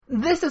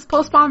This is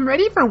Postbomb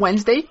ready for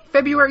Wednesday,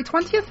 February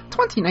 20th,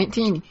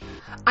 2019.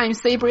 I'm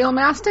Sabriel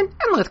Maston,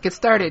 and let's get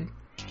started.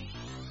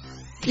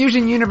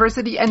 Fusion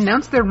University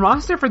announced their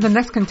roster for the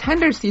next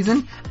Contender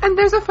season, and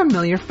there's a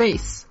familiar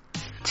face.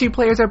 2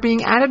 players are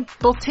being added,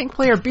 both tank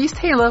player Beast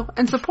Halo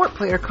and support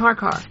player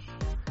Karkar.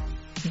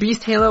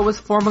 Beast Halo was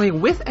formerly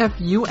with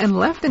FU and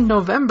left in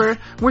November,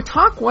 where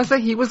talk was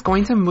that he was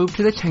going to move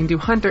to the Chengdu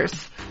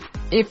Hunters.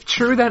 If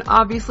true, that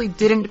obviously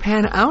didn't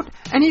pan out,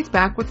 and he's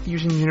back with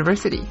Fusion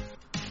University.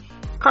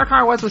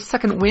 Karkar was with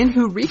Second Wind,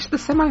 who reached the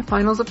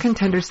semifinals of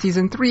Contender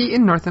Season 3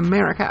 in North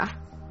America.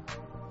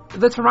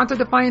 The Toronto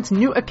Defiance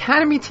new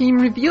academy team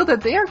revealed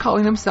that they are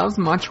calling themselves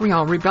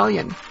Montreal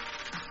Rebellion.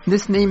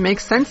 This name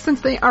makes sense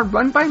since they are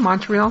run by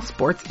Montreal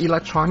Sports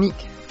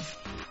Electronique.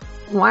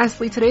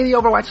 Lastly, today the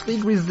Overwatch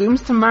League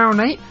resumes tomorrow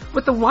night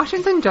with the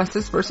Washington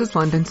Justice vs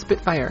London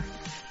Spitfire.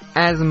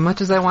 As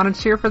much as I want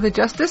to cheer for the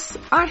Justice,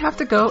 I have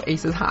to go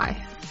aces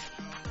high.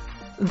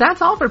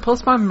 That's all for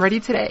Postbomb Ready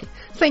today.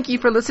 Thank you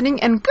for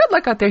listening and good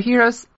luck out there, heroes.